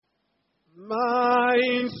My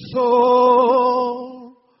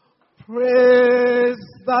soul, praise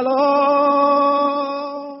the Lord.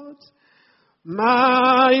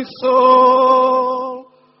 My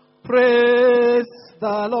soul, praise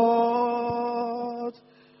the Lord.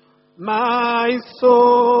 My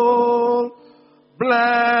soul,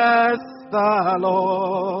 bless the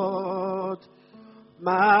Lord.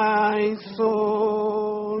 My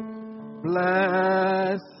soul,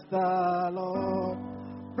 bless the Lord.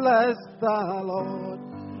 Bless the Lord.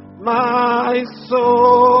 My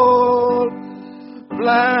soul,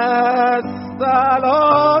 bless the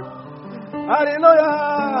Lord.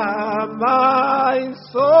 Hallelujah. My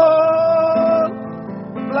soul,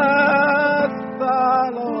 bless the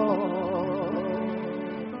Lord.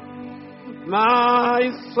 My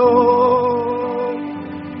soul,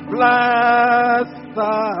 bless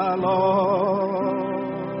the Lord.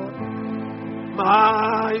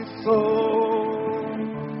 My soul,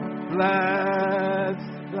 bless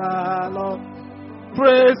the Lord.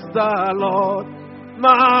 Praise the Lord.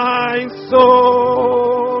 My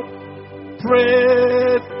soul,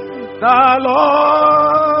 praise the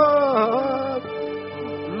Lord.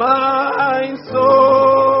 My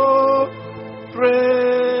soul,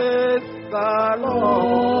 praise the Lord.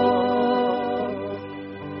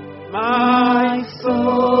 My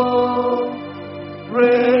soul,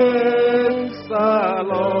 praise the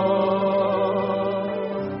Lord.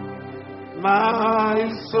 My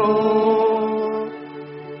soul,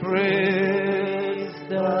 praise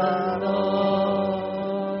the Lord.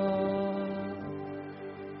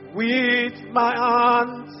 With my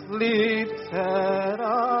hands lifted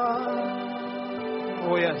up,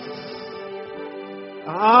 oh yes,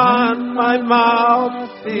 and my mouth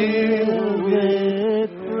filled with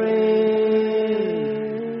praise,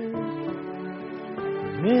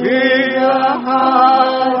 with a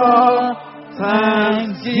heart of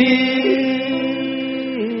thanksgiving,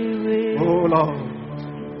 oh Lord,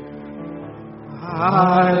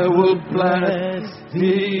 I will bless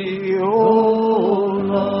thee, oh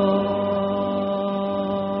Lord.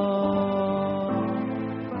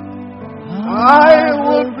 I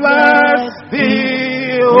will bless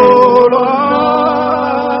thee, oh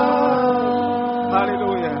Lord.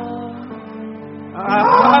 Hallelujah.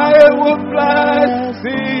 I will bless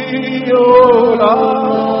thee, oh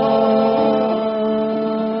Lord.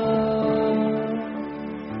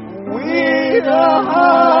 With a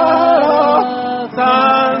heart of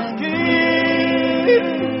thanksgiving,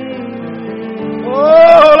 oh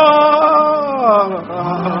Lord, I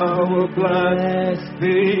will bless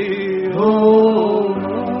thee, oh Lord.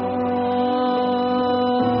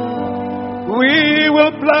 We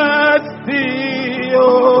will bless thee,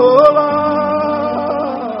 oh Lord.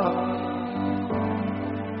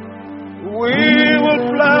 We will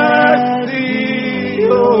bless thee,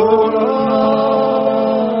 oh Lord.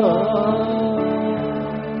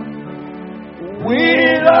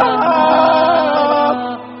 With a heart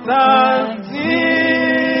thanksgiving,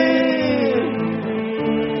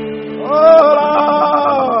 oh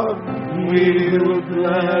Lord, we will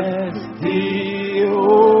bless thee, oh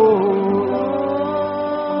Lord.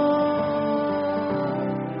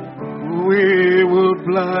 We will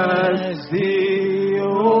bless thee, oh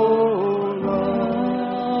Lord.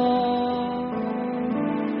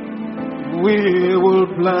 We will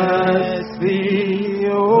bless thee,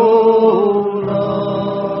 oh Lord.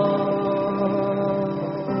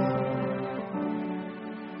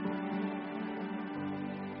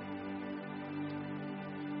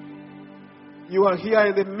 You are here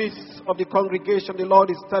in the midst of the congregation. The Lord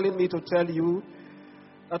is telling me to tell you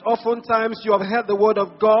that oftentimes you have heard the word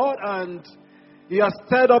of God and He has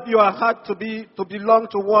stirred up your heart to belong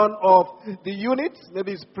to one of the units.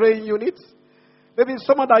 Maybe it's praying unit, maybe it's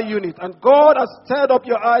some other unit. And God has stirred up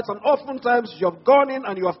your eyes, and oftentimes you have gone in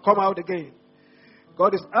and you have come out again.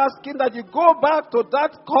 God is asking that you go back to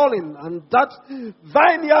that calling and that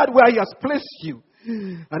vineyard where He has placed you.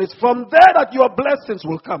 And it's from there that your blessings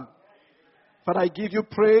will come. Father, I give you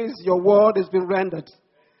praise. Your word has been rendered.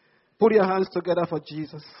 Put your hands together for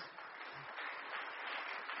Jesus.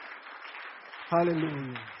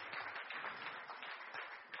 Hallelujah.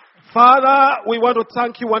 Father, we want to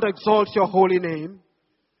thank you and exalt your holy name.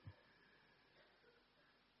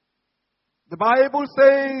 The Bible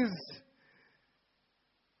says,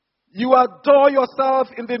 you adore yourself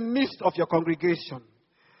in the midst of your congregation.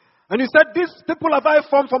 And you said, these people have I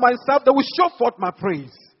formed for myself, they will show forth my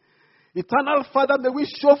praise. Eternal Father, may we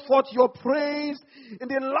show forth your praise in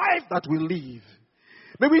the life that we live.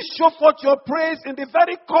 May we show forth your praise in the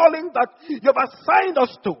very calling that you have assigned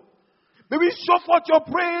us to. May we show forth your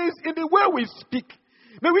praise in the way we speak.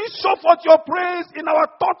 May we show forth your praise in our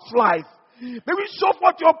thoughts life. May we show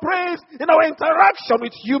forth your praise in our interaction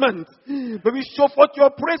with humans. May we show forth your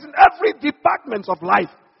praise in every department of life.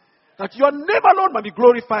 That your name alone may be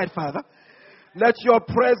glorified, Father. Let your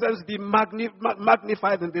presence be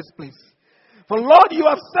magnified in this place. For Lord, you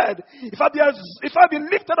have said, if I be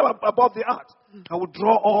lifted up above the earth, I will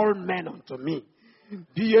draw all men unto me.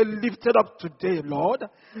 Be ye lifted up today, Lord,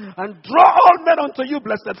 and draw all men unto you,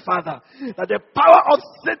 blessed Father, that the power of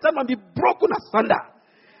Satan may be broken asunder.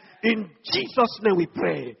 In Jesus' name we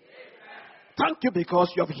pray. Thank you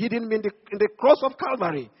because you have hidden me in the cross of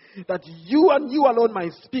Calvary, that you and you alone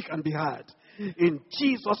might speak and be heard. In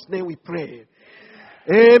Jesus' name we pray.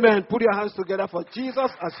 Amen. Put your hands together for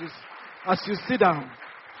Jesus as you sit down.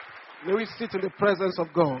 May we sit in the presence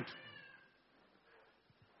of God.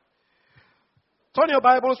 Turn your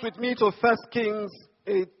Bibles with me to 1 Kings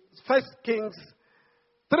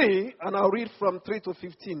 3, and I'll read from 3 to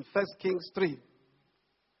 15. 1 Kings 3.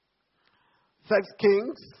 1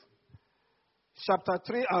 Kings chapter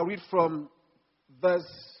 3, I'll read from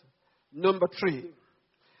verse number 3.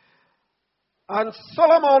 And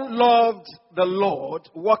Solomon loved the Lord,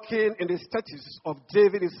 walking in the statutes of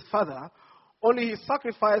David his father. Only he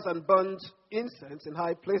sacrificed and burned incense in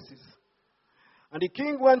high places. And the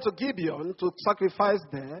king went to Gibeon to sacrifice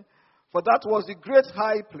there, for that was the great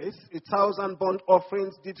high place. 1,000 burnt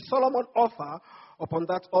offerings did Solomon offer upon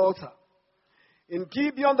that altar. In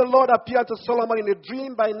Gibeon the Lord appeared to Solomon in a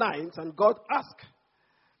dream by night, and God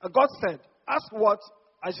said, ask what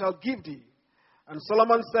I shall give thee. And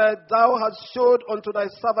Solomon said, thou hast showed unto thy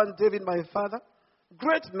servant David my father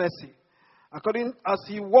great mercy, according as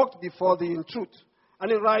he walked before thee in truth,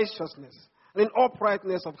 and in righteousness, and in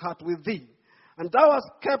uprightness of heart with thee. And thou hast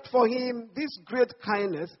kept for him this great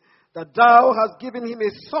kindness, that thou hast given him a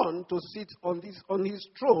son to sit on his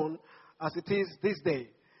throne, as it is this day.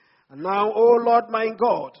 And now, O Lord my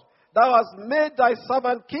God, thou hast made thy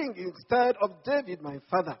servant king instead of David my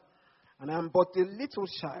father. And I am but a little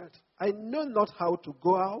child. I know not how to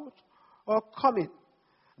go out or come in.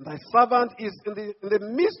 And thy servant is in the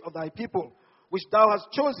midst of thy people, which thou hast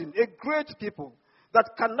chosen, a great people, that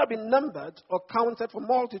cannot be numbered or counted for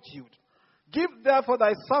multitude. Give therefore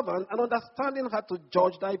thy servant an understanding how to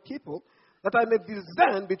judge thy people, that I may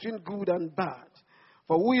discern between good and bad.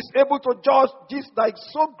 For who is able to judge this thy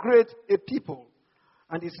so great a people?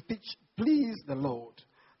 And his speech pleased the Lord,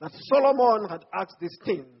 that Solomon had asked this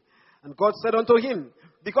thing. And God said unto him,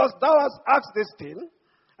 because thou hast asked this thing,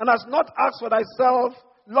 and hast not asked for thyself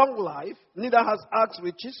long life, neither hast asked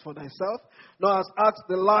riches for thyself, nor hast asked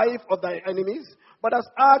the life of thy enemies, but hast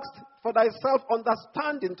asked for thyself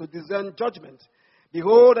understanding to discern judgment.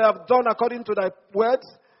 Behold, I have done according to thy words.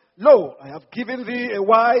 Lo, I have given thee a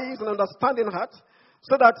wise and understanding heart,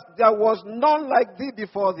 so that there was none like thee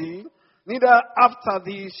before thee, neither after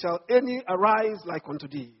thee shall any arise like unto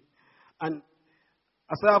thee. And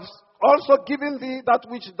as I have also given thee that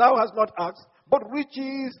which thou hast not asked, but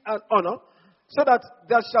riches and honor, so that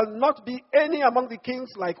there shall not be any among the kings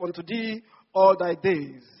like unto thee all thy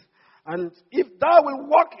days. And if thou wilt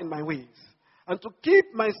walk in my ways, and to keep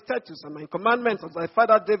my statutes and my commandments as thy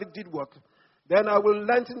father David did work, then I will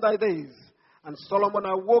lengthen thy days. And Solomon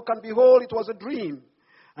awoke, and behold, it was a dream.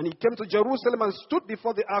 And he came to Jerusalem and stood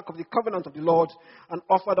before the ark of the covenant of the Lord, and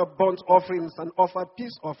offered up burnt offerings and offered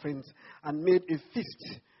peace offerings, and made a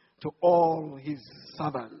feast to all his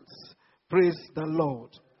servants. Praise the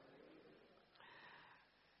Lord.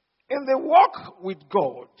 In the walk with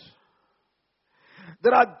God,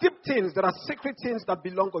 there are deep things, there are secret things that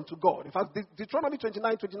belong unto God. In fact, Deuteronomy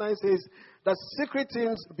 29:29 says that secret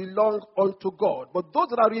things belong unto God. But those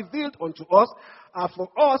that are revealed unto us are for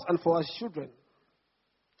us and for our children.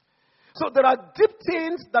 So there are deep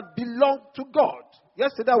things that belong to God.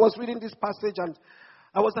 Yesterday I was reading this passage and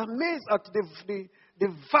I was amazed at the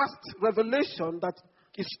vast revelation that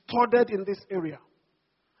is stored in this area.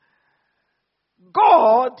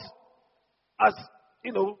 God, as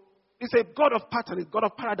you know, is a God of pattern, is God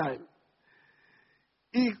of paradigm.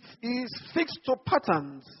 He is fixed to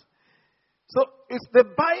patterns. So it's the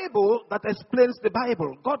Bible that explains the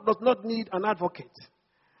Bible. God does not need an advocate.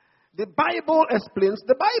 The Bible explains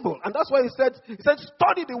the Bible. And that's why he said,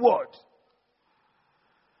 study the word.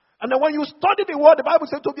 And then when you study the word, the Bible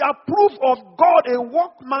said to be approved of God, a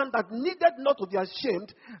workman that needed not to be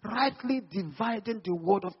ashamed, rightly dividing the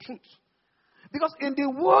word of truth. Because in the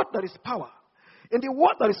word there is power. In the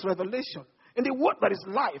word there is revelation. In the word there is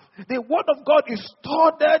life. The word of God is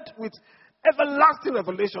stored with everlasting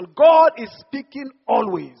revelation. God is speaking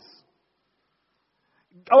always.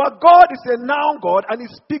 Our God is a noun God and he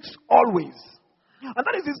speaks always. And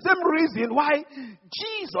that is the same reason why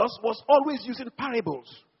Jesus was always using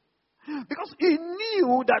parables. Because he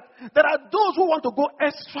knew that there are those who want to go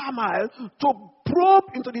extra mile to probe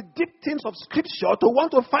into the deep things of Scripture, to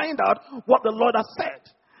want to find out what the Lord has said.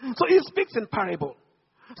 So he speaks in parable.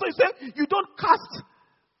 So he said, you don't cast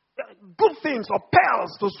good things or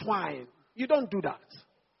pearls to swine. You don't do that.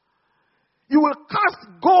 You will cast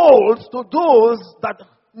gold to those that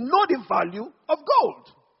know the value of gold.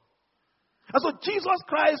 And so Jesus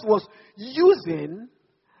Christ was using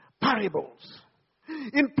parables.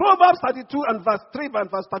 In Proverbs 32 and verse 3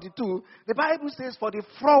 and verse 32, the Bible says, for the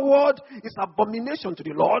froward is abomination to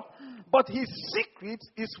the Lord, but his secret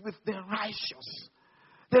is with the righteous.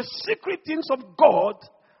 The secret things of God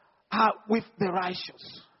are with the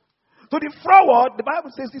righteous. To the froward, the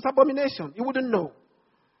Bible says it's abomination. You wouldn't know.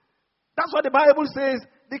 That's what the Bible says.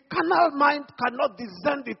 The carnal mind cannot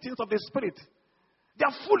discern the things of the Spirit. They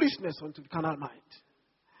are foolishness unto the carnal mind.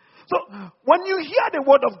 So, when you hear the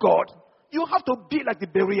word of God, you have to be like the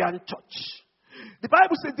Berean church. The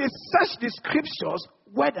Bible says they search the Scriptures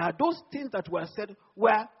whether those things that were said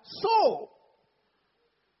were so.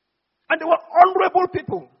 And they were honorable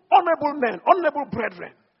people, honorable men, honorable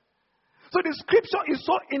brethren. So the Scripture is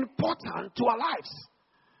so important to our lives.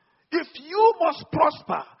 If you must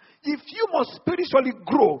prosper, if you must spiritually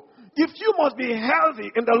grow, if you must be healthy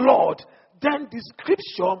in the Lord, then the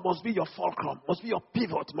Scripture must be your fulcrum, must be your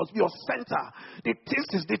pivot, must be your center. The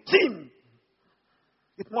thesis, the theme.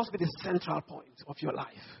 It must be the central point of your life.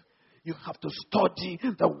 You have to study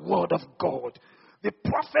the Word of God. The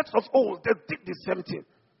prophets of old, they did the same thing.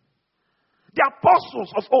 The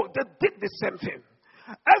apostles of old, they did the same thing.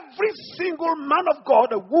 Every single man of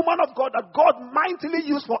God, a woman of God that God mightily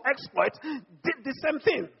used for exploit, did the same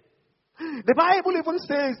thing. The Bible even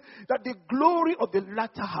says that the glory of the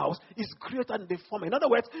latter house is greater than the former. In other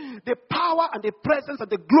words, the power and the presence and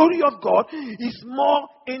the glory of God is more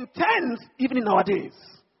intense even in our days.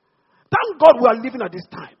 Thank God we are living at this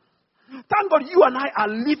time. Thank God you and I are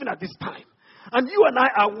living at this time. And you and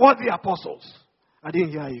I are worthy apostles. I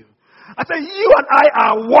didn't hear you. I said you and I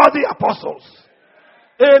are worthy apostles.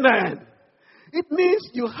 Amen. It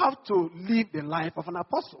means you have to live the life of an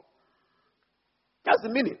apostle. That's the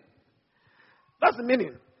meaning. That's the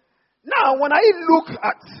meaning. Now, when I look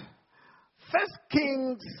at 1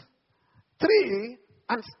 Kings 3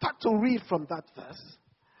 and start to read from that verse,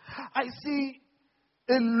 I see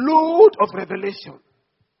a load of revelation.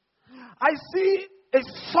 I see a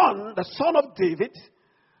son, the son of David,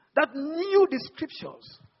 that knew the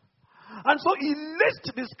Scriptures. And so he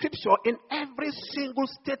listed the Scripture in every single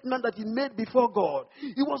statement that he made before God.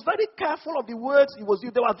 He was very careful of the words he was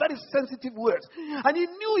using. They were very sensitive words. And he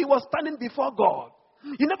knew he was standing before God.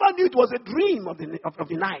 He never knew it was a dream of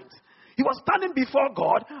the night. He was standing before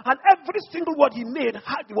God, and every single word he made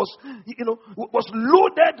was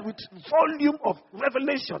loaded with volume of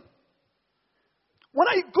revelation. When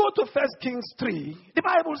I go to 1 Kings 3, the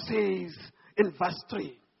Bible says in verse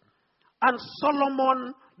 3, and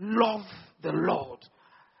Solomon loved the Lord.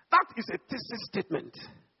 That is a thesis statement.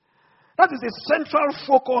 That is the central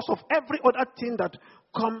focus of every other thing that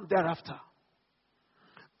comes thereafter.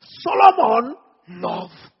 Solomon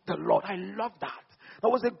loved the Lord. I love that.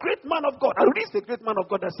 There was a great man of God. I read a great man of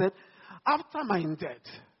God that said, after my death,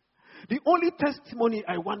 the only testimony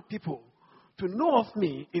I want people to know of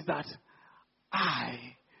me is that I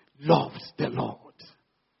loved the Lord.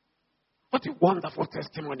 What a wonderful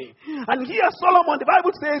testimony. And here Solomon, the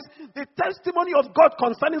Bible says, the testimony of God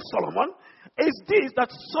concerning Solomon is this, that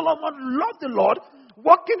Solomon loved the Lord,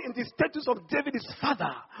 walking in the status of David his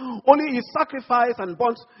father. Only he sacrificed and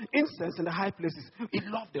burnt incense in the high places. He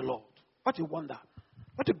loved the Lord. What a wonder.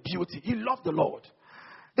 What a beauty. He loved the Lord.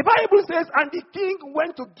 The Bible says, and the king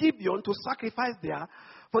went to Gibeon to sacrifice there,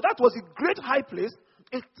 for that was a great high place.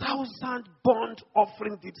 1,000 burnt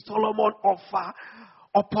offering did Solomon offer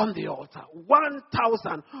upon the altar.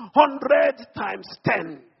 1,000, 100 times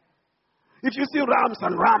 10. If you see rams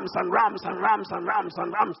and rams and rams and rams and rams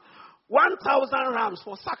and rams, 1,000 rams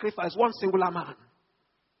for sacrifice, one singular man.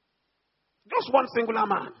 Just one singular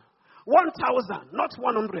man. 1,000, not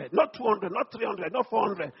 100, not 200, not 300, not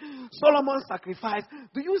 400. Solomon sacrificed.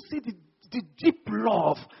 Do you see the deep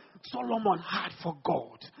love Solomon had for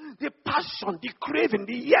God? The passion, the craving,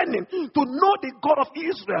 the yearning to know the God of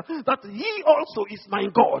Israel, that he also is my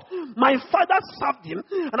God. My father served him,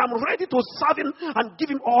 and I'm ready to serve him and give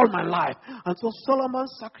him all my life. And so Solomon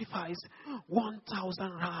sacrificed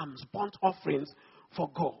 1,000 rams, burnt offerings for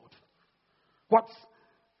God. What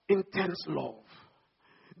intense love.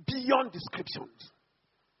 Beyond descriptions.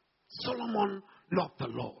 Solomon loved the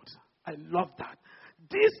Lord. I love that.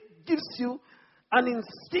 This gives you an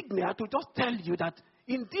insignia to just tell you that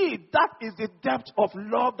Indeed, that is the depth of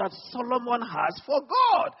love that Solomon has for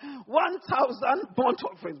God. 1,000 burnt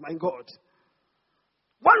offerings, my God.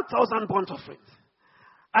 1,000 burnt offerings.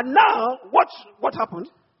 And now, what happened?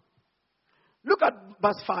 Look at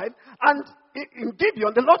verse 5. And in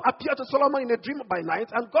Gibeon, the Lord appeared to Solomon in a dream by night,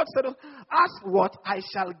 and God said, ask what I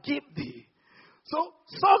shall give thee. So,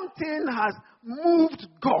 something has moved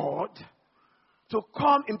God to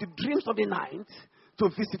come in the dreams of the night to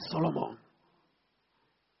visit Solomon.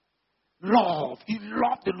 Love. He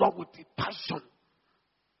loved the Lord with a passion.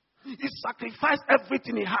 He sacrificed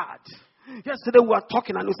everything he had. Yesterday we were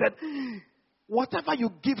talking and we said, whatever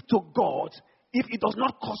you give to God, if it does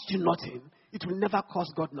not cost you nothing, it will never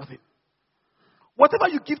cost God nothing. Whatever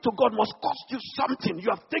you give to God must cost you something. You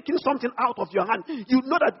have taken something out of your hand. You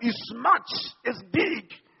know that it's much, it's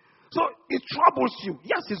big. So it troubles you.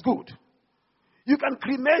 Yes, it's good. You can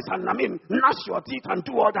cremate and gnash your teeth and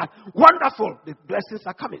do all that. Wonderful. The blessings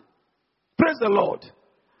are coming. Praise the Lord.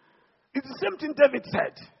 It's the same thing David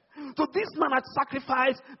said. So this man had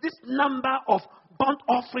sacrificed this number of burnt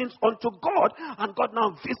offerings unto God, and God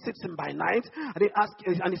now visits him by night,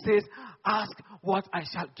 and he says, ask what I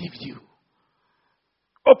shall give you.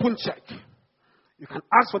 Open check. You can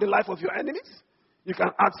ask for the life of your enemies. You can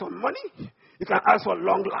ask for money. You can ask for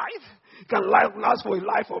long life. You can ask for a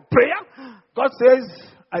life of prayer. God says,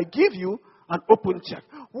 I give you an open check.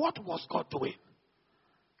 What was God doing?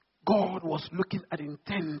 God was looking at the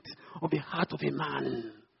intent of the heart of a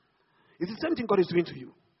man. It's the same thing God is doing to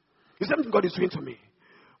you. It's the same thing God is doing to me.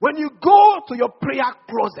 When you go to your prayer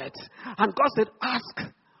closet and God said,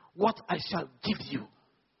 ask what I shall give you.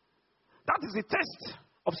 That is the test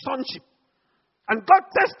of sonship. And God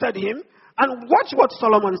tested him, and watch what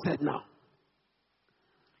Solomon said now.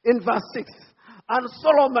 In verse 6, and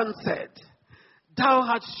Solomon said, thou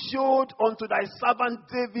hast showed unto thy servant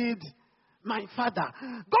David my father.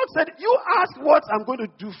 God said, you ask what I'm going to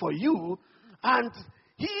do for you, and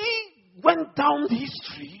he went down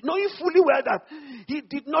history, knowing fully well that he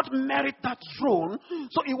did not merit that throne,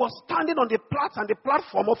 so he was standing on the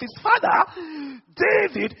platform of his father.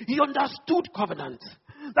 David, he understood covenant.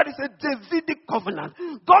 That is a Davidic covenant.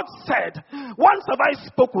 God said, once have I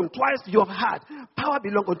spoken, twice you have heard. Power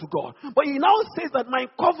belongs unto God. But he now says that my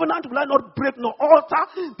covenant will I not break nor alter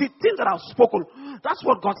the things that I've spoken. That's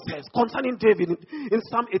what God says concerning David in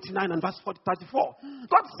Psalm 89 and verse 34.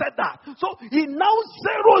 God said that. So he now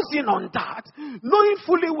zeroes in on that, knowing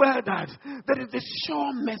fully well that there is the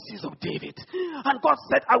sure mercies of David. And God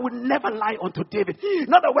said, I will never lie unto David.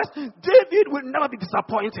 In other words, David will never be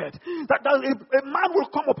disappointed. That a man will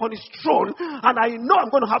come upon his throne, and I know I'm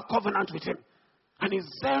going to have covenant with him. And he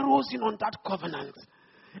zeroes in on that covenant.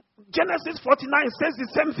 Genesis 49 says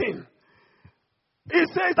the same thing. It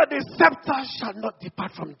says that the scepter shall not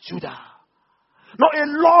depart from Judah, nor a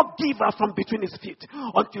lawgiver from between his feet,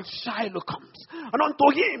 until Shiloh comes. And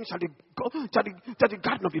unto him shall the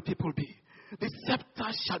garden of the people be. The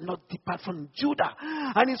scepter shall not depart from Judah.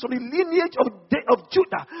 And it's from the lineage of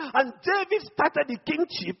Judah. And David started the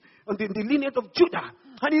kingship in the lineage of Judah.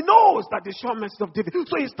 And he knows that the sure mercy of David.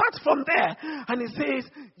 So he starts from there. And he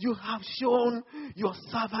says, you have shown your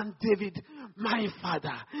servant David, my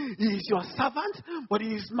father. He is your servant, but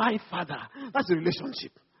he is my father. That's the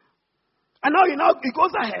relationship. And now he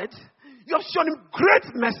goes ahead. You have shown him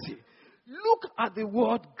great mercy. Look at the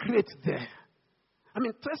word great there. I'm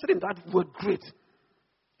interested in that word great.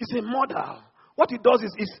 It's a model. What it does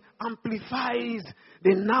is it amplifies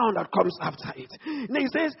the noun that comes after it. Now he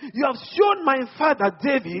says, you have shown my father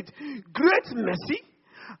David great mercy,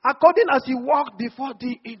 according as he walked before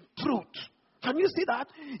thee in truth. Can you see that?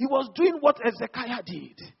 He was doing what Ezekiah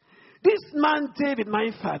did. This man David, my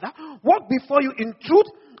father, walked before you in truth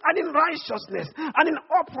and in righteousness and in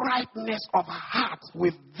uprightness of heart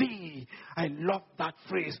with thee. I love that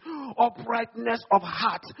phrase. Uprightness of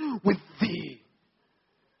heart with thee.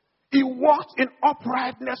 He walked in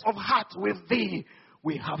uprightness of heart with thee.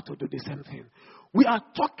 We have to do the same thing. We are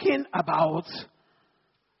talking about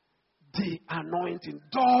the anointing.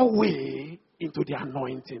 Doorway into the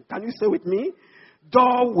anointing. Can you say with me?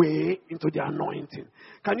 Doorway into the anointing.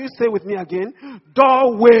 Can you say with me again?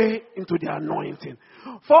 Doorway into the anointing.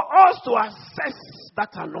 For us to access that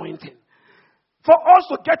anointing, for us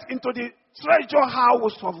to get into the treasure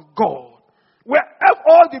house of God, where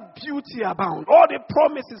all the beauty abound, all the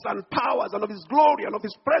promises and powers and of his glory and of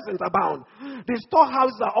his presence abound. The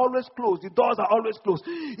storehouses are always closed. The doors are always closed.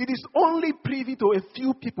 It is only privy to a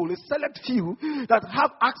few people, a select few, that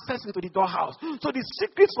have access into the doorhouse. So the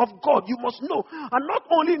secrets of God you must know. And not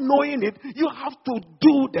only knowing it, you have to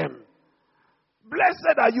do them.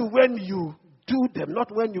 Blessed are you when you do them,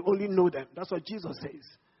 not when you only know them. That's what Jesus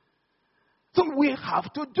says. So we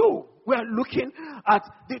have to do. We are looking at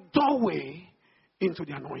the doorway into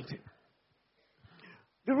the anointing.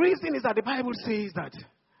 The reason is that the Bible says that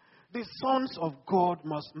the sons of God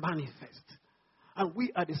must manifest. And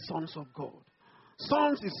we are the sons of God.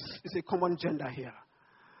 Sons is a common gender here.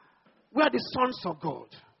 We are the sons of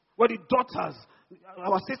God. We're the daughters.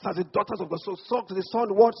 Our sisters, the daughters of God. So the son,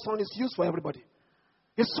 the word son is used for everybody.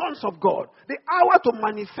 The sons of God. The hour to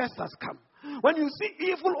manifest has come. When you see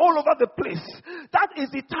evil all over the place, that is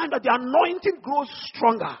the time that the anointing grows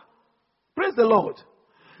stronger. Praise the Lord.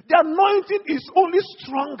 The anointing is only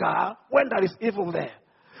stronger when there is evil there.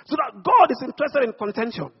 So that God is interested in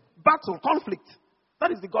contention, battle, conflict.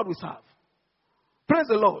 That is the God we serve. Praise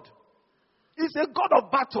the Lord. He's a God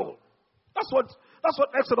of battle. That's what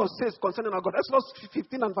Exodus says concerning our God. Exodus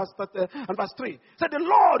 15 and verse 3. It said, the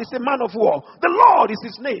Lord is a man of war. The Lord is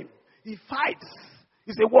his name. He fights.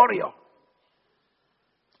 He's a warrior.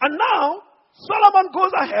 And now, Solomon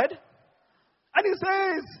goes ahead and he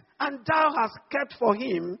says, and thou hast kept for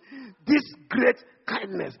him this great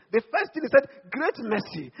kindness. The first thing he said, great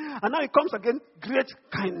mercy. And now it comes again, great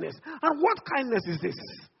kindness. And what kindness is this?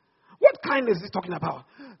 What kindness is he talking about?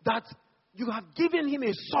 That you have given him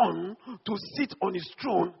a son to sit on his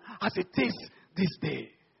throne as it is this day.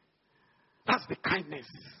 That's the kindness.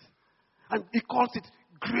 And he calls it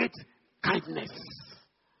great kindness.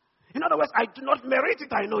 In other words, I do not merit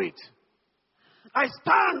it, I know it. I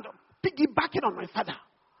stand piggybacking on my father.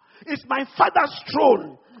 It's my father's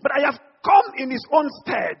throne, but I have come in his own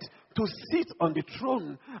stead to sit on the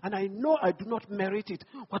throne. And I know I do not merit it.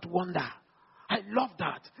 What wonder. I love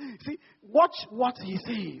that. See, watch what he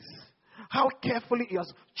says. How carefully he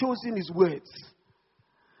has chosen his words.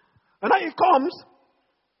 And now he comes,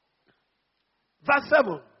 verse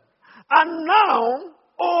 7. And now,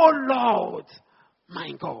 O Lord,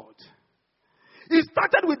 my God. He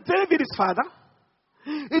started with David, his father.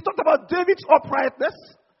 He talked about David's uprightness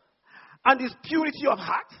and his purity of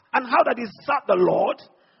heart and how that he served the Lord.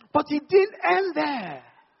 But he didn't end there.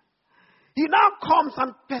 He now comes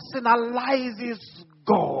and personalizes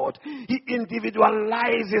God. He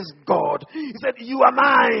individualizes God. He said, you are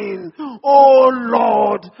mine, oh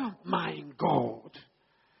Lord, my God.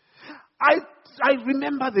 I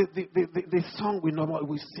remember the song we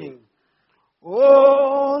normally sing.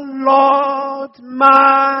 Oh Lord,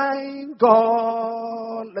 my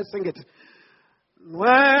God. Let's sing it.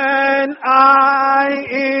 When I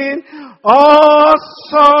in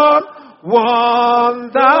awesome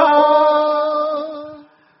wonder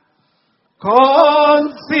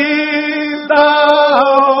consider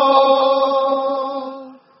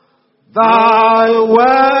thy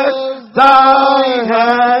works, thy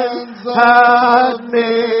hands have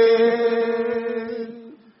made.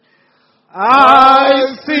 I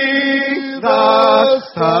see the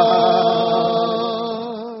stars,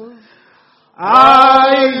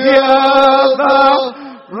 I hear the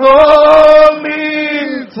rolling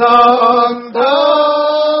thunder,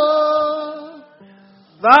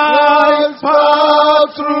 thy power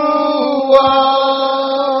throughout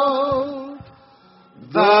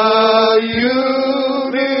the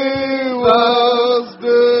universe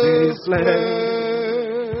displayed.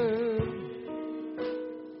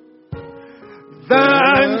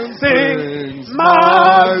 Then sings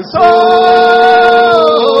my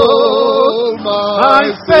soul, my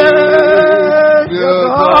Savior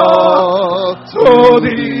God, to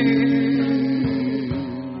thee.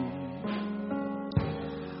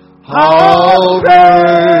 How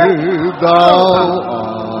great thou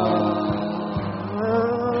art!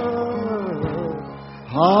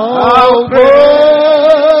 How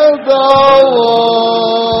great thou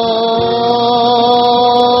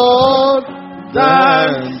art!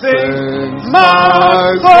 Then sings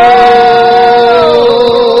my soul,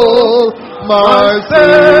 my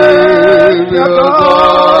Savior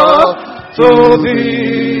God, to thee.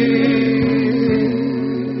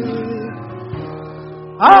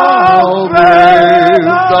 How great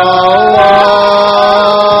thou art!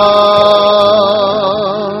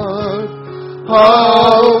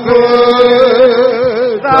 How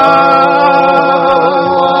great thou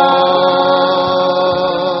art!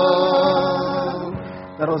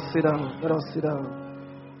 Let us sit down. Let us sit down.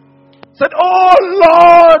 Said, oh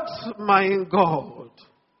Lord, my God.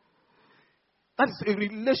 That is a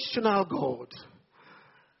relational God.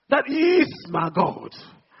 That is my God.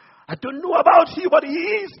 I don't know about you, but he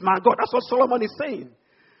is my God. That's what Solomon is saying.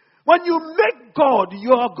 When you make God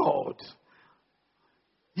your God,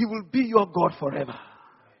 he will be your God forever.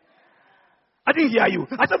 I didn't hear you.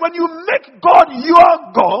 I said, when you make God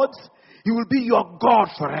your God, he will be your God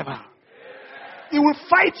forever. He will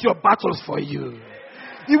fight your battles for you.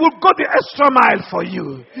 He will go the extra mile for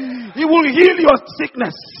you. He will heal your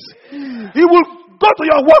sickness. He will go to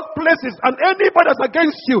your workplaces, and anybody that's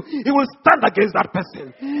against you, he will stand against that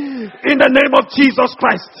person. In the name of Jesus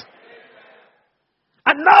Christ.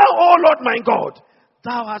 And now, O Lord my God,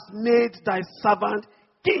 thou hast made thy servant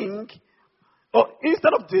king, or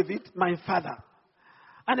instead of David, my father.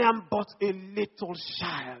 And I am but a little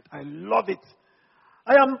child. I love it.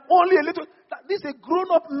 I am only a little. This is a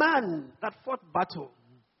grown-up man that fought battle.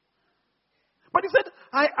 But he said,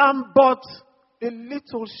 I am but a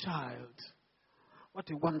little child. What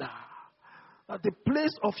a wonder. That the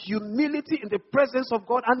place of humility in the presence of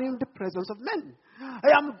God and in the presence of men.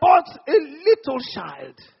 I am but a little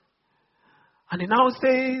child. And he now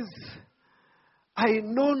says, I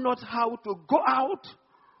know not how to go out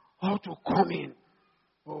or to come in.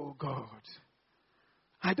 Oh God.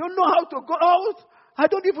 I don't know how to go out. I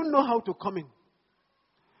don't even know how to come in.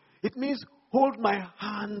 It means hold my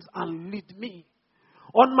hands and lead me.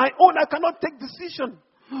 On my own, I cannot take decision.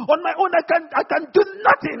 On my own, I can do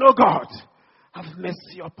nothing, oh God. Have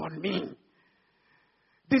mercy upon me.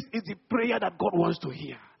 This is the prayer that God wants to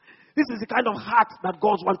hear. This is the kind of heart that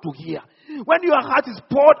God wants to hear. When your heart is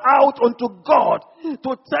poured out unto God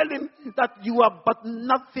to tell him that you are but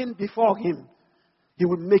nothing before him, he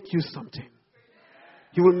will make you something.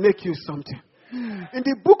 He will make you something. In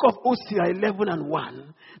the book of Hosea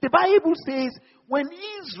 11:1, the Bible says, when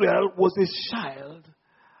Israel was a child,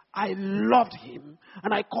 I loved him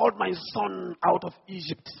and I called my son out of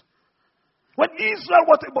Egypt. When Israel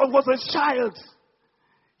was a child,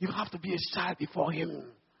 you have to be a child before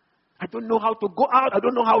him. I don't know how to go out. I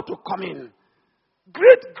don't know how to come in.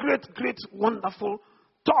 Great, wonderful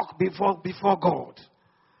talk before God.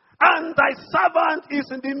 And thy servant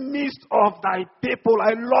is in the midst of thy people.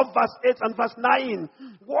 I love verse 8 and verse 9.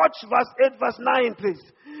 Watch verse 8, verse 9, please.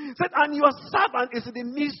 It said, and your servant is in the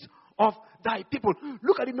midst of thy people.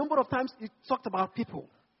 Look at the number of times it talked about people.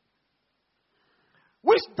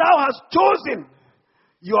 Which thou hast chosen.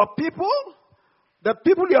 Your people, the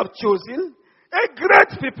people you have chosen, a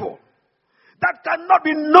great people that cannot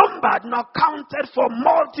be numbered nor counted for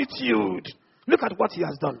multitude. Look at what he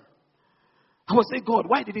has done. I was saying, God,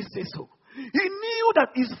 why did he say so? He knew that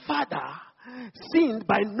his father sinned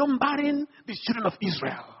by numbering the children of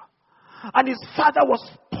Israel. And his father was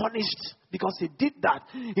punished because he did that.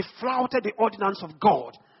 He flouted the ordinance of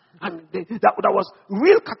God. And that was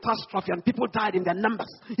real catastrophe, and people died in their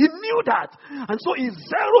numbers. He knew that. And so he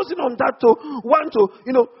zeroes in on that to want to,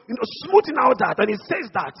 smoothing out that. And he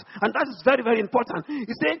says that. And that is very, very important.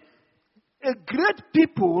 He said, a great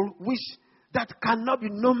people that cannot be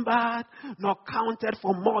numbered nor counted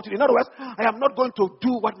for multitude. In other words, I am not going to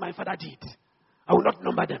do what my father did. I will not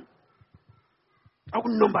number them. I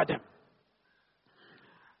will number them.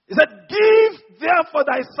 He said, give therefore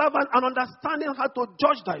thy servant an understanding how to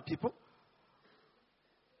judge thy people.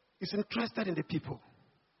 He's interested in the people.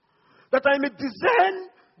 That I may discern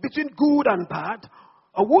between good and bad.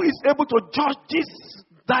 Or who is able to judge this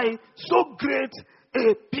thy so great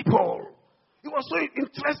a people. He was so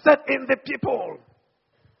interested in the people.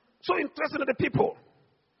 So interested in the people.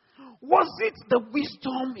 Was it the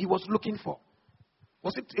wisdom he was looking for?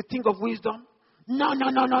 Was it a thing of wisdom? No. A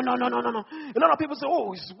lot of people say,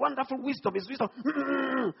 oh, it's wonderful wisdom. It's wisdom.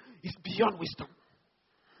 It's beyond wisdom.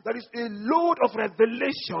 There is a load of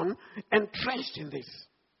revelation entrenched in this.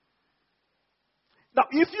 Now,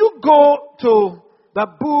 if you go to the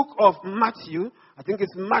book of Matthew, I think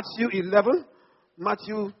it's Matthew 11,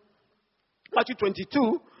 Matthew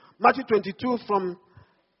 22 from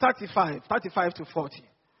 35 to 40.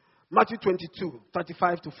 Matthew 22,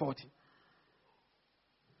 35 to 40.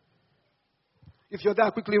 If you're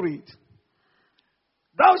there, quickly read.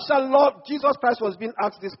 Thou shalt love. Jesus Christ was being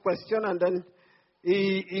asked this question, and then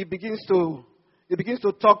he begins to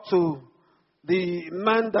talk to the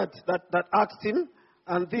man that asked him,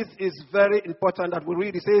 and this is very important that we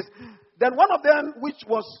read. He says, then one of them, which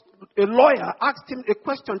was a lawyer, asked him a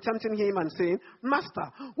question, tempting him and saying,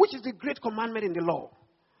 Master, which is the great commandment in the law?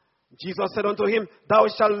 Jesus said unto him, thou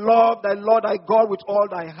shalt love thy Lord thy God with all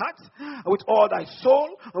thy heart, and with all thy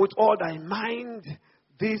soul, and with all thy mind.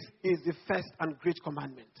 This is the first and great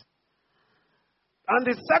commandment. And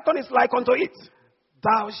the second is like unto it.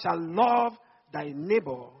 Thou shalt love thy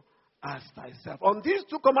neighbor as thyself. On these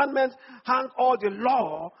two commandments hang all the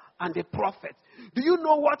law and the prophets. Do you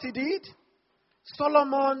know what he did?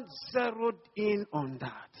 Solomon zeroed in on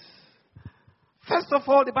that. First of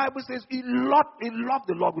all, the Bible says he loved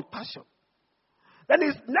the Lord with passion. Then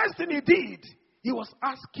his next thing he did, he was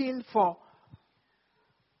asking for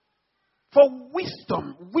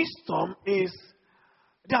wisdom. Wisdom is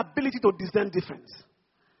The ability to discern difference.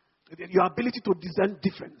 Your ability to discern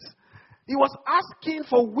difference. He was asking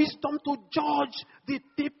for wisdom to judge the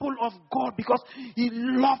people of God because he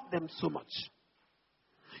loved them so much.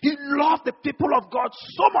 He loved the people of God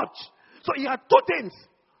so much. So he had two things.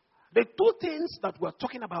 The two things that we're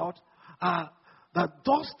talking about are the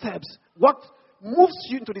doorsteps, what moves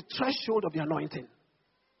you into the threshold of the anointing.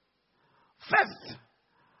 First,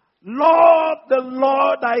 love the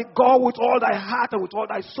Lord thy God with all thy heart and with all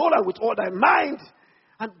thy soul and with all thy mind.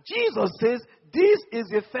 And Jesus says, this is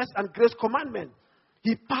the first and great commandment.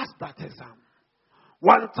 He passed that exam.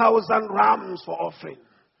 1,000 rams for offering.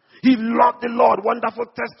 He loved the Lord. Wonderful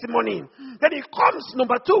testimony. Then he comes,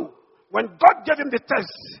 number 2. When God gave him the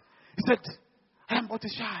test, he said, I am but a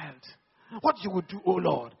child. What you would do, O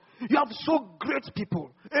Lord? You have so great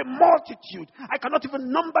people, a multitude. I cannot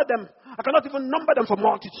even number them. I cannot even number them for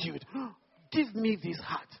multitude. Give me this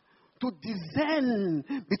heart to discern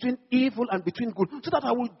between evil and between good, so that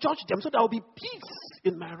I will judge them, so there will be peace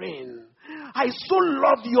in my reign. I so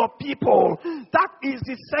love your people. That is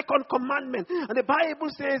the second commandment. And the Bible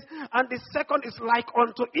says, and the second is like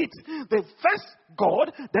unto it. The first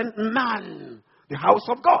God, then man. The house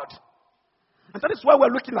of God. And that is what we're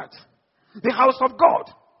looking at. The house of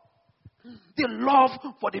God. The love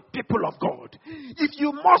for the people of God. If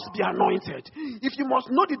you must be anointed, if you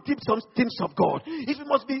must know the deep things of God, if you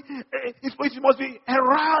must be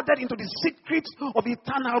heralded into the secrets of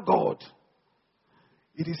eternal God,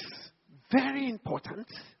 it is very important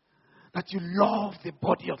that you love the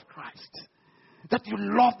body of Christ. That you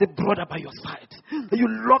love the brother by your side. That you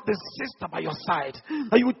love the sister by your side.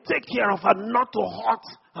 That you take care of her, not to hurt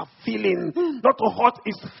her feeling. Not to hurt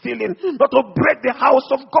his feeling. Not to break the house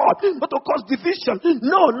of God. Not to cause division.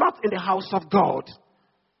 No, not in the house of God.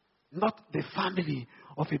 Not the family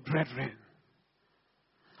of a brethren.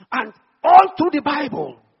 And all through the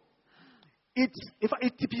Bible, it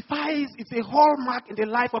typifies, it's a hallmark in the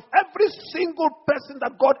life of every single person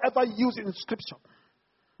that God ever used in Scripture.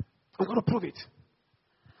 I'm going to prove it.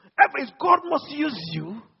 If God must use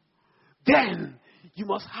you, then you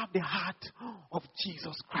must have the heart of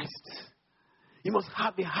Jesus Christ. You must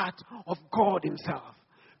have the heart of God himself.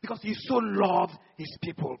 Because he so loved his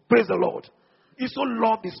people. Praise the Lord. He so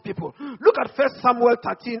loved his people. Look at 1 Samuel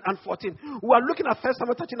 13 and 14. We were looking at 1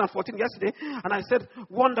 Samuel 13 and 14 yesterday. And I said,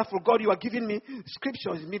 wonderful God, you are giving me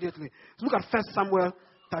scriptures immediately. Look at 1 Samuel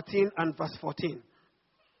 13 and verse 14.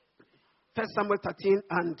 1 Samuel 13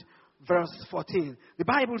 and verse 14. The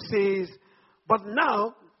Bible says, but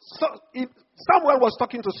now, Samuel was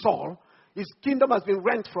talking to Saul. His kingdom has been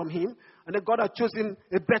rent from him. And then God had chosen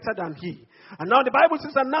a better than he. And now the Bible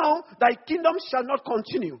says, and now thy kingdom shall not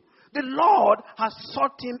continue. The Lord has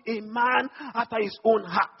sought him a man after his own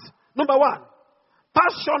heart. Number 1,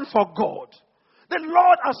 passion for God. The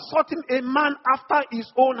Lord has sought him a man after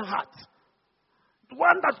his own heart.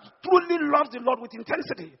 One that truly loves the Lord with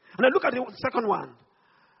intensity. And then look at the second one.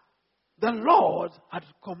 The Lord had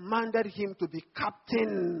commanded him to be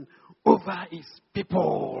captain over his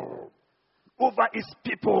people. Over his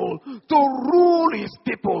people. To rule his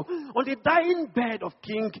people. On the dying bed of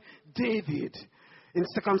King David. In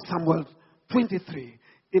 2 Samuel 23.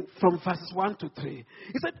 From verses 1 to 3.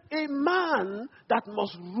 He said, a man that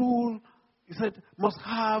must rule, he said, must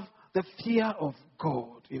have the fear of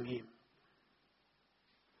God in him.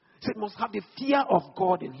 He said, must have the fear of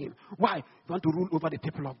God in him. Why? You want to rule over the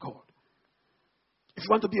people of God. If you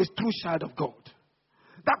want to be a true child of God,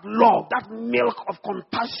 that love, that milk of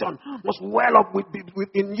compassion must well up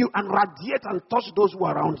within you and radiate and touch those who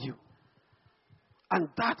are around you. And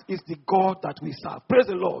that is the God that we serve. Praise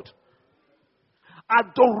the Lord.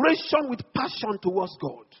 Adoration with passion towards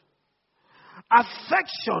God.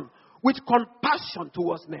 Affection with compassion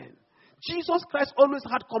towards men. Jesus Christ always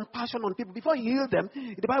had compassion on people. Before he healed them,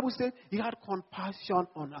 the Bible says he had compassion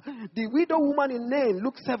on her. The widow woman in Nain,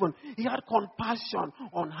 Luke 7, he had compassion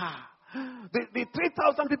on her. The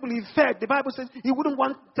 3,000 people he fed, the Bible says he wouldn't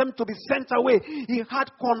want them to be sent away. He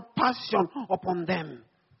had compassion upon them.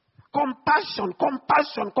 Compassion,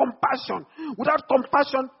 compassion, compassion. Without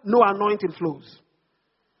compassion, no anointing flows.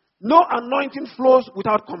 No anointing flows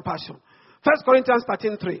without compassion. 1 Corinthians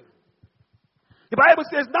 13:3. The Bible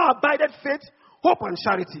says, now abideth faith, hope, and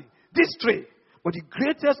charity. These three. But the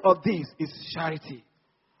greatest of these is charity.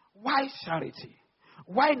 Why charity?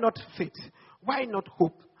 Why not faith? Why not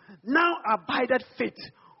hope? Now abideth faith,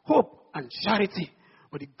 hope, and charity.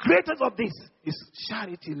 But the greatest of these is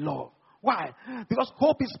charity, love. Why? Because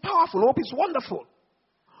hope is powerful. Hope is wonderful.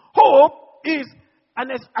 Hope is an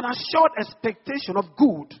assured expectation of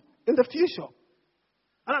good in the future.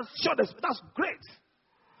 And that's great.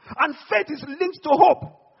 And faith is linked to hope.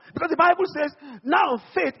 Because the Bible says, now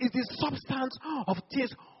faith is the substance of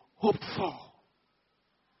things hoped for.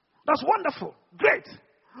 That's wonderful. Great.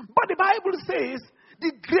 But the Bible says,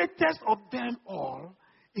 the greatest of them all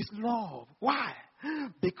is love. Why?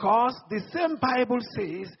 Because the same Bible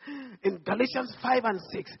says in Galatians 5 and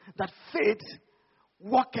 6 that faith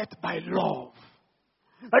worketh by love.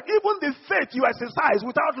 That even the faith you exercise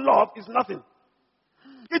without love is nothing.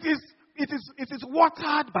 It is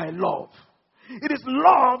watered by love. It is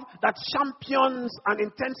love that champions and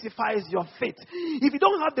intensifies your faith. If you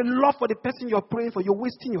don't have the love for the person you're praying for, you're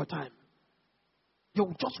wasting your time.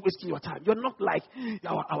 You're just wasting your time. You're not like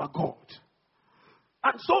our God.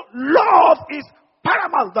 And so love is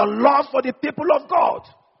paramount. The love for the people of God.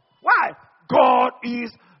 Why? God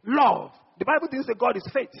is love. The Bible didn't say God is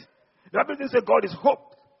faith. The Bible didn't say God is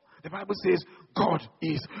hope. The Bible says God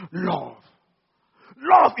is love.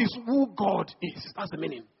 Love is who God is. That's the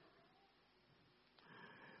meaning.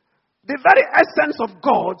 The very essence of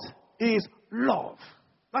God is love.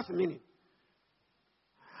 That's the meaning.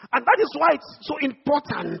 And that is why it's so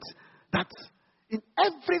important that in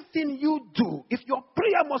everything you do, if your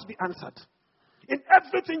prayer must be answered, in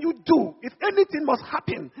everything you do, if anything must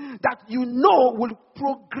happen that you know will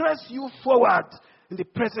progress you forward in the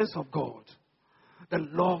presence of God, the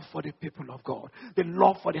love for the people of God, the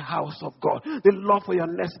love for the house of God, the love for your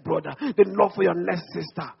next brother, the love for your next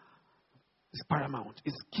sister is paramount.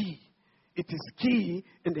 It's key. It is key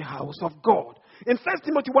in the house of God. In 1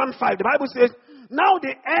 Timothy 1:5, the Bible says, now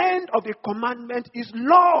the end of the commandment is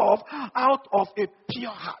love out of a pure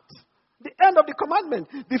heart. The end of the commandment,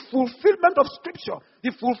 the fulfillment of Scripture,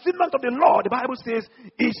 the fulfillment of the law, the Bible says,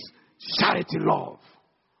 is charity love.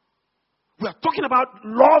 We are talking about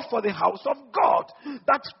love for the house of God.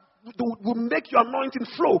 That will make your anointing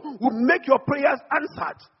flow, will make your prayers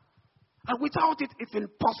answered. And without it, it's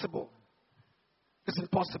impossible. It's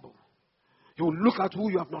impossible. You will look at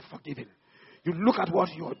who you have not forgiven. You look at what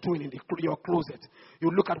you are doing in your closet.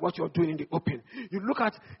 You look at what you are doing in the open. You look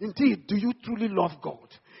at, indeed, do you truly love God?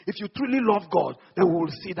 If you truly love God, then we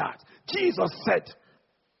will see that. Jesus said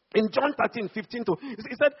in John 13:15,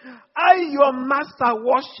 he said, I, your master,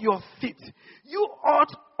 wash your feet. You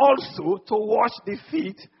ought also to wash the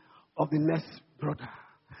feet of the next brother,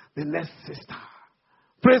 the next sister.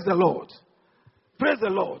 Praise the Lord. Praise the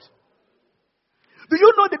Lord. Do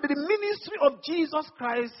you know that the ministry of Jesus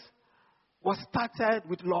Christ was started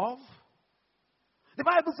with love? The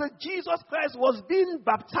Bible says Jesus Christ was being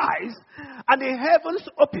baptized and the heavens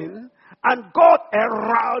opened and God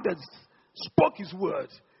heralded, spoke his word.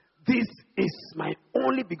 This is my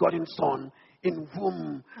only begotten Son in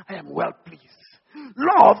whom I am well pleased.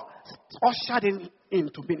 Love ushered him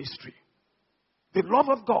into ministry. The love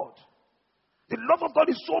of God. The love of God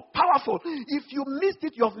is so powerful. If you missed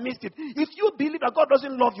it, you have missed it. If you believe that God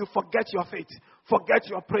doesn't love you, forget your faith. Forget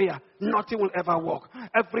your prayer. Nothing will ever work.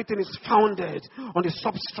 Everything is founded on the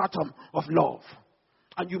substratum of love.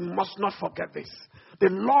 And you must not forget this. The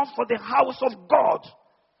love for the house of God.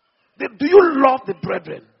 Do you love the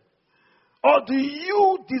brethren? Or do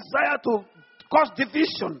you desire to cause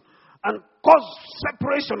division and cause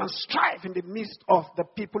separation and strife in the midst of the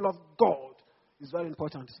people of God? It's very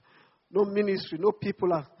important. No ministry, no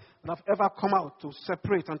people have ever come out to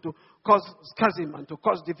separate and to cause schism and to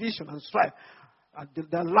cause division and strife.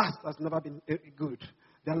 Their last has never been good.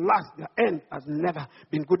 Their end has never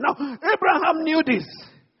been good. Now, Abraham knew this.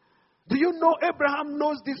 Do you know Abraham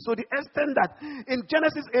knows this to the extent that in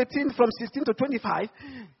Genesis 18 from 16 to 25,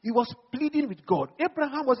 he was pleading with God.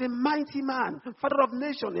 Abraham was a mighty man, father of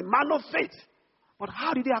nation, a man of faith. But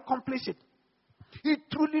how did he accomplish it? He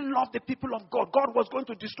truly loved the people of God. God was going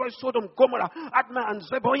to destroy Sodom, Gomorrah, Admah, and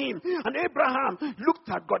Zeboim. And Abraham looked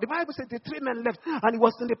at God. The Bible said the three men left, and he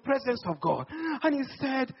was in the presence of God. And he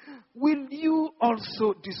said, will you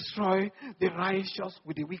also destroy the righteous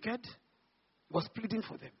with the wicked? He was pleading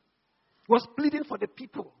for them. He was pleading for the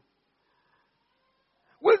people.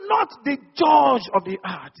 Will not the judge of the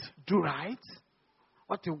earth do right?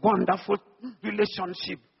 What a wonderful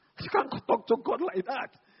relationship. You can't talk to God like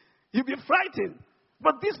that. You'll be frightened.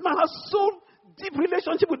 But this man has so deep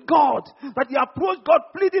relationship with God that he approached God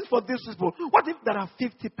pleading for these people. What if there are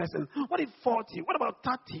 50%? What if 40? What about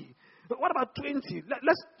 30? What about 20?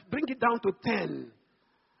 Let's bring it down to 10.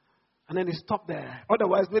 And then he stopped there.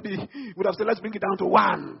 Otherwise, maybe he would have said, let's bring it down to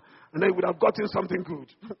 1. And then he would have gotten something good.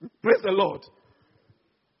 Praise the Lord.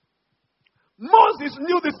 Moses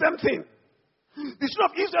knew the same thing. The children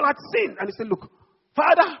of Israel had sinned. And he said, look,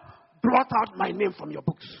 Father, blot out my name from your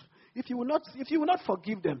books. If you will not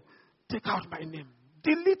forgive them, take out my name.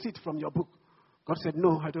 Delete it from your book. God said,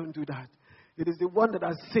 no, I don't do that. It is the one that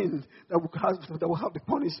has sinned that will have the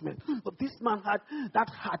punishment. But this man had that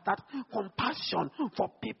heart, that compassion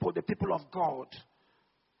for people, the people of God.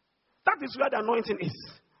 That is where the anointing is.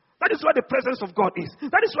 That is where the presence of God is.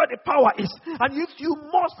 That is where the power is. And if you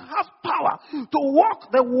must have power to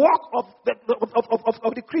walk the walk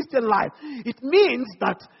of the Christian life, it means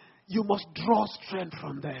that you must draw strength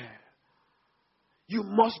from there. You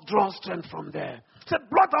must draw strength from there. He said,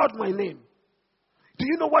 blot out my name. Do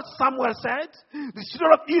you know what Samuel said? The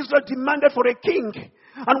children of Israel demanded for a king.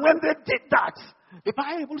 And when they did that, the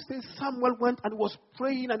Bible says Samuel went and was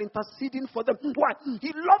praying and interceding for them. Why?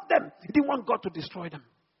 He loved them. He didn't want God to destroy them.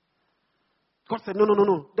 God said, no.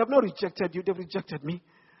 They've not rejected you. They've rejected me.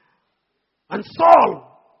 And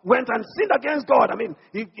Saul went and sinned against God. I mean,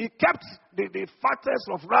 he kept the fattest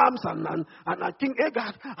of rams and King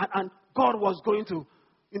Agag. And God was going to,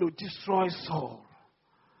 destroy Saul.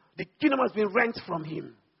 The kingdom has been rent from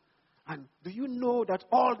him. And do you know that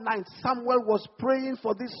all night Samuel was praying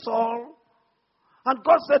for this Saul? And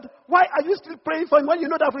God said, why are you still praying for him when you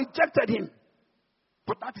know that I've rejected him?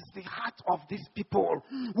 But that is the heart of these people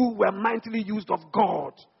who were mightily used of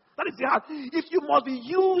God. That is the heart. If you must be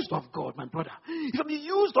used of God, my brother, if you be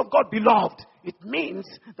used of God, beloved, it means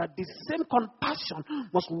that the same compassion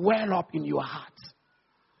must well up in your heart.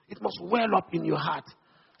 It must well up in your heart.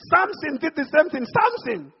 Samson did the same thing.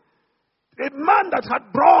 Samson, a man that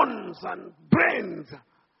had bronze and brains,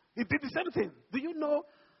 he did the same thing. Do you know?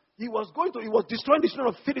 He was destroying the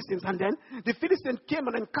children of Philistines, and then the Philistines came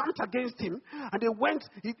and encamped against him, and they went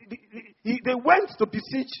to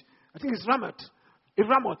besiege, I think it's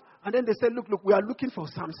Ramoth, and then they said, look, we are looking for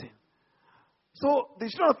Samson. So the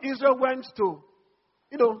children of Israel went to,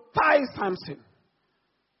 tie Samson.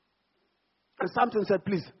 And Samson said,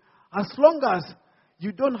 please, as long as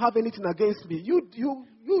you don't have anything against me, you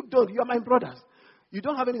are my brothers. You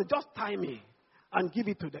don't have anything, just tie me and give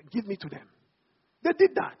me to them. They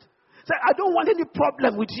did that. Say, I don't want any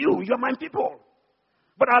problem with you. You are my people.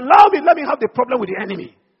 But let me have the problem with the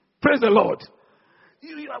enemy. Praise the Lord.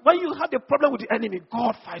 When you have the problem with the enemy,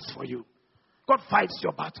 God fights for you. God fights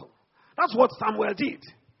your battle. That's what Samuel did.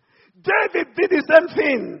 David did the same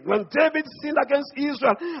thing. When David sinned against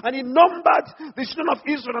Israel and he numbered the children of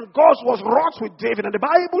Israel, and God was wroth with David. And the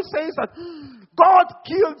Bible says that God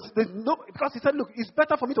killed because he said, look, it's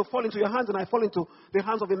better for me to fall into your hands than I fall into the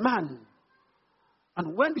hands of a man.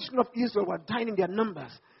 And when the children of Israel were dying in their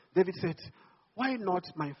numbers, David said, why not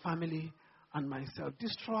my family and myself?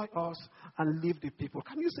 Destroy us and leave the people.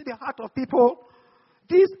 Can you see the heart of people?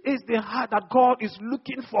 This is the heart that God is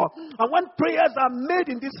looking for. And when prayers are made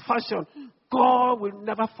in this fashion, God will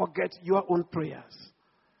never forget your own prayers.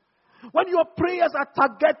 When your prayers are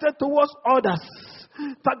targeted towards others,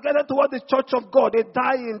 targeted towards the church of God, the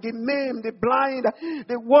dying, the maimed, the blind,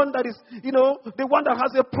 the one that is, the one that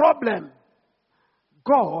has a problem,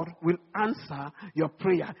 God will answer your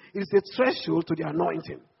prayer. It is a threshold to the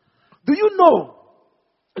anointing. Do you know,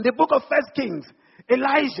 in the book of 1 Kings,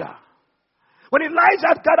 Elijah, when Elijah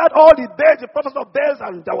had gathered all the Baals, the prophets of Baals,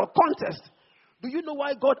 and there were contests, do you know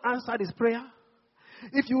why God answered his prayer?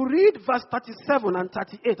 If you read verse 37 and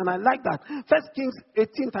 38, and I like that, 1 Kings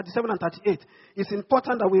 18, 37 and 38, it's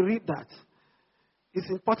important that we read that. It's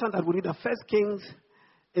important that we read that 1 Kings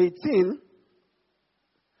 18,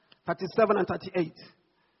 37 and 38.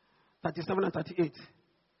 37 and 38.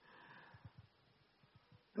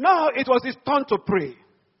 Now it was his turn to pray.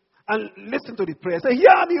 And listen to the prayer. Say,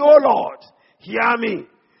 hear me, O Lord. Hear me.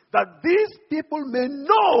 That these people may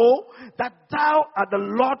know that thou art the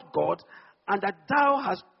Lord God, and that thou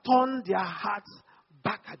hast turned their hearts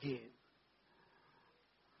back again.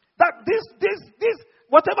 That this,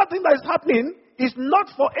 whatever thing that is happening is not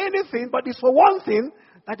for anything, but is for one thing,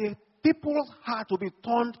 that the people's heart will be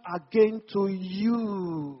turned again to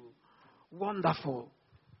you. Wonderful.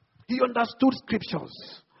 He understood scriptures.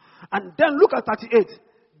 And then look at 38.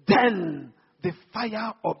 Then the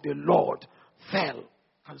fire of the Lord fell.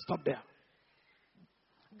 Can stop there.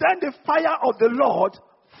 Then the fire of the Lord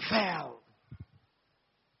fell.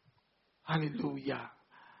 Hallelujah.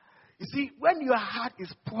 You see, when your heart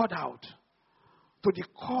is poured out to the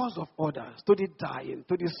cause of others, to the dying,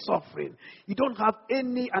 to the suffering, you don't have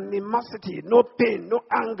any animosity, no pain, no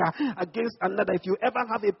anger against another. If you ever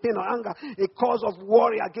have a pain or anger, a cause of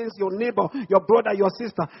worry against your neighbor, your brother, your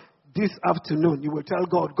sister, this afternoon you will tell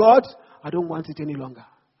God, God, I don't want it any longer.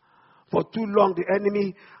 For too long the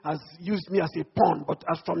enemy has used me as a pawn, but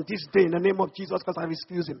as from this day, in the name of Jesus, because I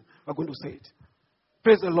refuse him, we're going to say it.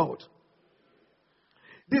 Praise the Lord.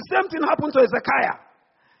 The same thing happened to Hezekiah.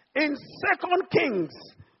 In 2 Kings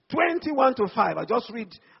 21 to 5. I just read,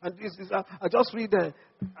 and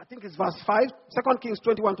I think it's verse 5. 2 Kings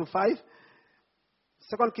 21 to 5.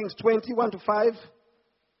 2 Kings 21 to 5.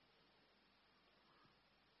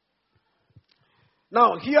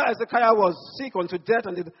 Now, here Hezekiah was sick unto death,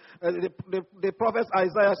 and the prophet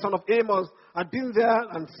Isaiah, son of Amos, had been there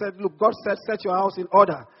and said, look, God said, set your house in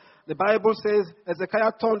order. The Bible says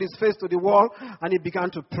Hezekiah turned his face to the wall, and he began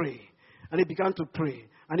to pray. And he began to pray.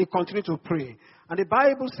 And he continued to pray. And the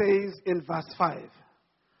Bible says in verse 5,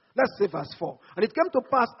 let's say verse 4. And it came to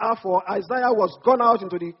pass after Isaiah was gone out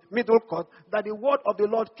into the middle court, that the word of the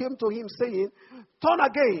Lord came to him, saying, turn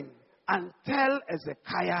again and tell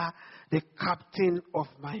Hezekiah, the captain of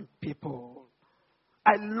my people.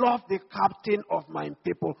 I love the captain of my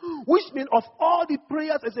people. Which means of all the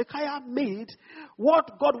prayers Hezekiah made,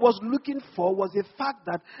 what God was looking for was the fact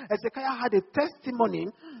that Hezekiah had a testimony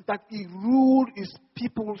that he ruled his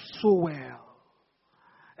people so well.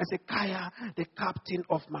 Hezekiah, the captain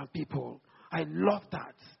of my people. I love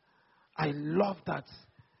that. I love that.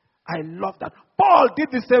 I love that. Paul did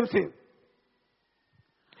the same thing.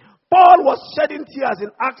 Paul was shedding tears in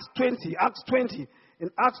Acts 20. In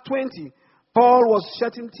Acts 20, Paul was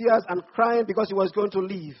shedding tears and crying because he was going to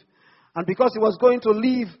leave. And because he was going to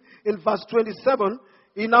leave, in verse 27,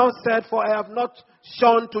 he now said, for I have not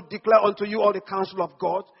shunned to declare unto you all the counsel of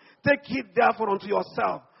God. Take heed therefore unto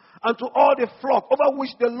yourself, and to all the flock over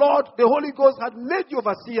which the Lord, the Holy Ghost, had made you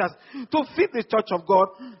overseers, to feed the church of God,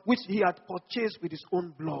 which he had purchased with his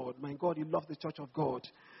own blood. My God, you love the church of God.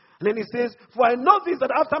 And then he says, for I know this,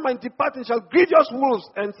 that after my departing shall grievous wolves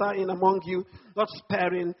enter in among you, not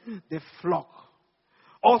sparing the flock.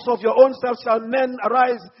 Also of your own self shall men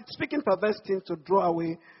arise, speaking perverse things to draw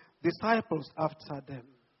away disciples after them.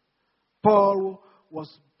 Paul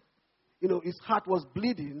was, his heart was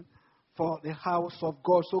bleeding for the house of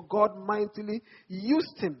God. So God mightily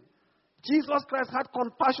used him. Jesus Christ had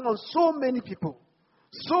compassion on so many people.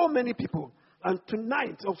 So many people. And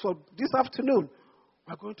tonight, also this afternoon,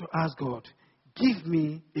 we're going to ask God, give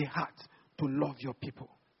me a heart to love your people.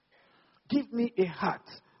 Give me a heart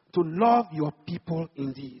to love your people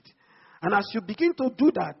indeed. And as you begin to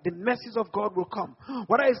do that, the mercies of God will come.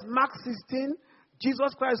 Whether it's Mark 16,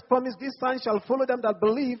 Jesus Christ promised, this sign shall follow them that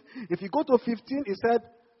believe. If you go to 15, he said,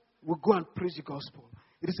 we'll go and preach the gospel.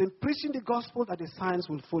 It is in preaching the gospel that the signs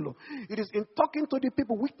will follow. It is in talking to the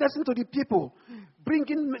people, witnessing to the people,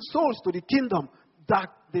 bringing souls to the kingdom, that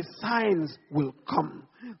the signs will come.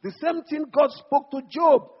 The same thing God spoke to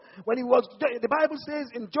Job when he was, the Bible says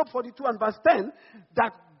in Job 42 and verse 10,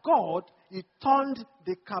 that God, he turned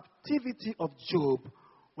the captivity of Job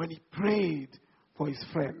when he prayed for his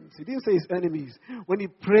friends. He didn't say his enemies. When he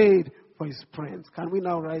prayed for his friends. Can we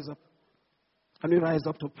now rise up? Can we rise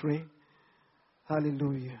up to pray?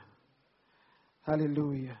 Hallelujah.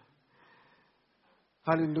 Hallelujah.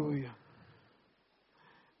 Hallelujah.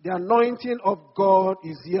 The anointing of God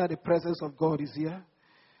is here. The presence of God is here.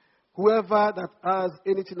 Whoever that has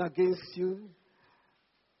anything against you,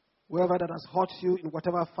 whoever that has hurt you in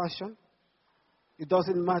whatever fashion, it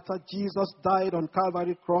doesn't matter. Jesus died on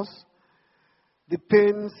Calvary cross. The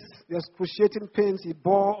pains, the excruciating pains he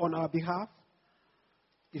bore on our behalf.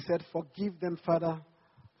 He said, forgive them, Father,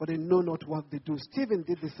 for they know not what they do. Stephen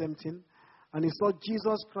did the same thing. And he saw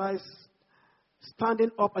Jesus Christ standing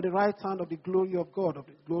up at the right hand of the glory of God,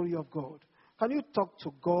 Can you talk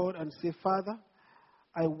to God and say, Father,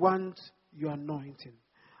 I want your anointing.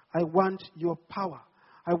 I want your power.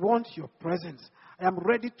 I want your presence. I am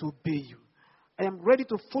ready to obey you. I am ready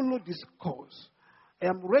to follow this course. I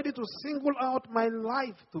am ready to single out my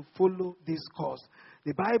life to follow this course.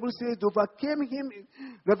 The Bible says they overcame him in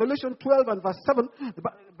Revelation 12 and verse 7.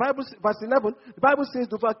 Verse 11, the Bible says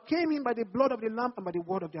they overcame him by the blood of the Lamb and by the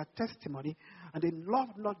word of their testimony, and they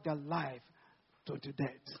loved not their life to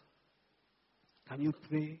death. Can you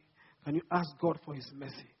pray? Can you ask God for his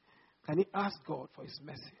mercy? Can you ask God for his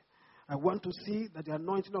mercy? I want to see that the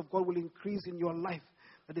anointing of God will increase in your life.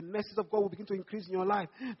 That the message of God will begin to increase in your life.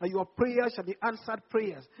 That your prayers shall be answered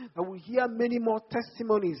prayers. That we'll hear many more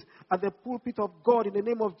testimonies at the pulpit of God in the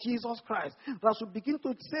name of Jesus Christ. That as we begin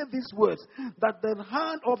to say these words, that the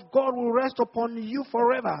hand of God will rest upon you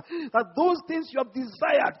forever. That those things you have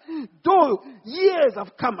desired, though years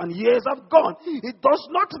have come and years have gone, it does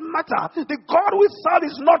not matter. The God we serve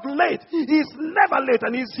is not late. He is never late,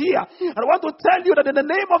 and he's here. And I want to tell you that in the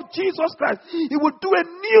name of Jesus Christ, he will do a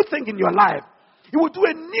new thing in your life. He will do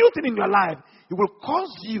a new thing in your life. He will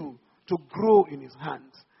cause you to grow in his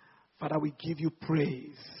hands. Father, we give you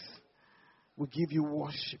praise. We give you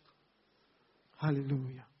worship.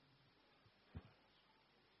 Hallelujah.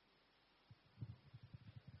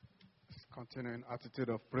 Continuing attitude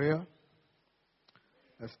of prayer.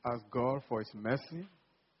 Let's ask God for His mercy.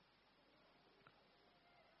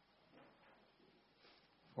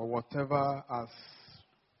 For whatever has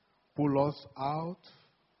pulled us out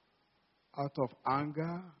of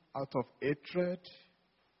anger, out of hatred,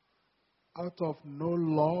 out of no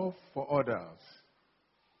love for others.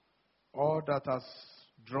 All that has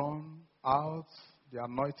drawn out the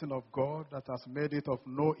anointing of God, that has made it of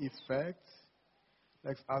no effect.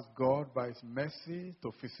 Let's ask God by His mercy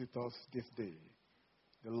to visit us this day.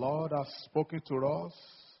 The Lord has spoken to us.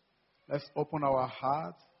 Let's open our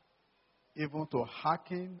heart even to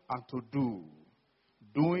hearken and to do.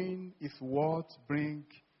 Doing is what brings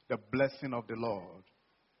the blessing of the Lord.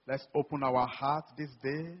 Let's open our heart this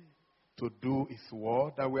day to do His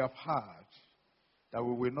word that we have heard, that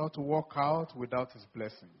we will not walk out without His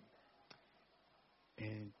blessing.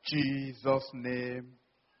 In Jesus' name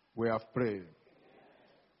we have prayed.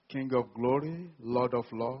 King of glory, Lord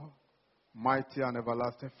of law, mighty and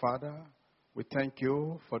everlasting Father, we thank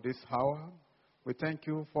you for this hour. We thank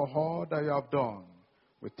you for all that you have done.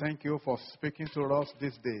 We thank you for speaking to us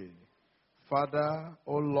this day. Father,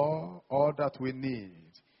 O Lord, all that we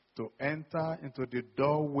need to enter into the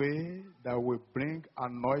doorway that will bring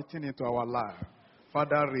anointing into our life.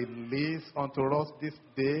 Father, release unto us this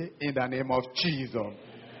day in the name of Jesus.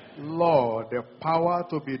 Lord, the power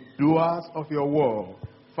to be doers of your word.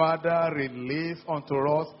 Father, release unto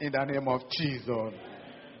us in the name of Jesus.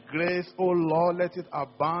 Grace, O Lord, let it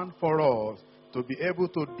abound for us to be able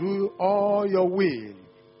to do all your will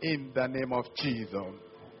in the name of Jesus.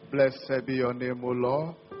 Blessed be your name, O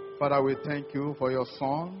Lord. Father, we thank you for your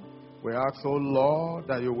Son. We ask, O Lord,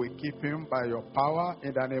 that you will keep him by your power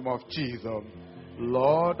in the name of Jesus.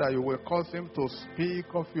 Lord, that you will cause him to speak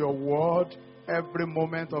of your word every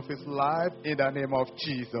moment of his life in the name of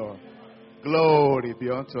Jesus. Glory be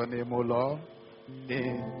unto your name, O Lord.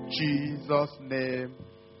 In Jesus' name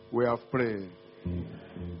we have prayed.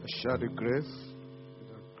 Share the grace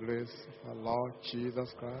of our Lord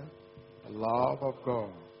Jesus Christ, the love of God,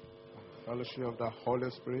 and the fellowship of the Holy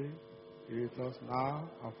Spirit be with us now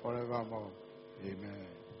and forevermore. Amen.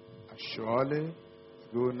 And surely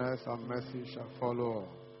goodness and mercy shall follow us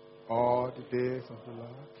all the days of the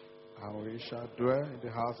Lord, and we shall dwell in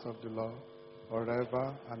the house of the Lord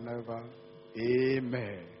forever and ever.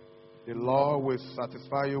 Amen. The Lord will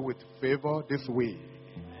satisfy you with favor this week,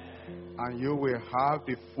 and you will have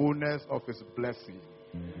the fullness of his blessing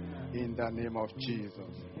in the name of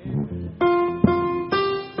Jesus.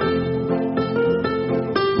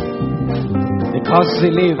 Because he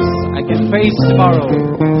lives, I can face tomorrow.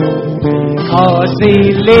 Because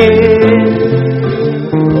he lives,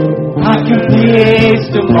 I can face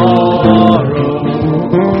tomorrow.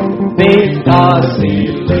 Because he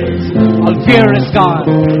lives, all fear is gone.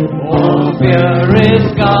 All fear is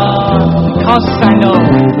gone. Because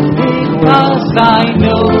I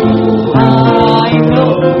know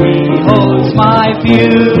he holds my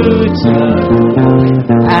future.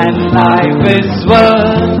 And life is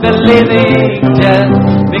worth the living just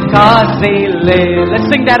because he lives. Let's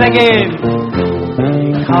sing that again.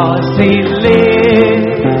 Because he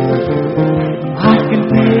lives, I can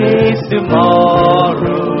face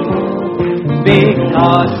tomorrow.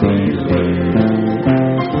 Because he lives,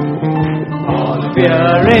 all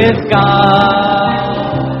fear is gone.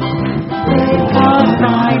 Because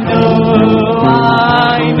I know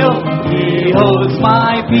he holds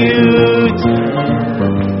my future.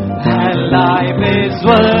 And life is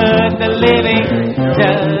worth the living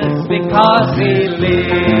just because he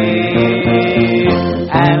lives.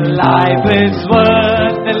 And life is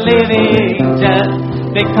worth the living just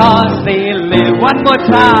because he lives. One more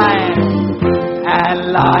time.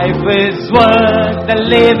 And life is worth the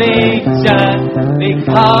living just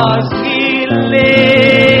because he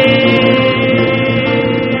lives.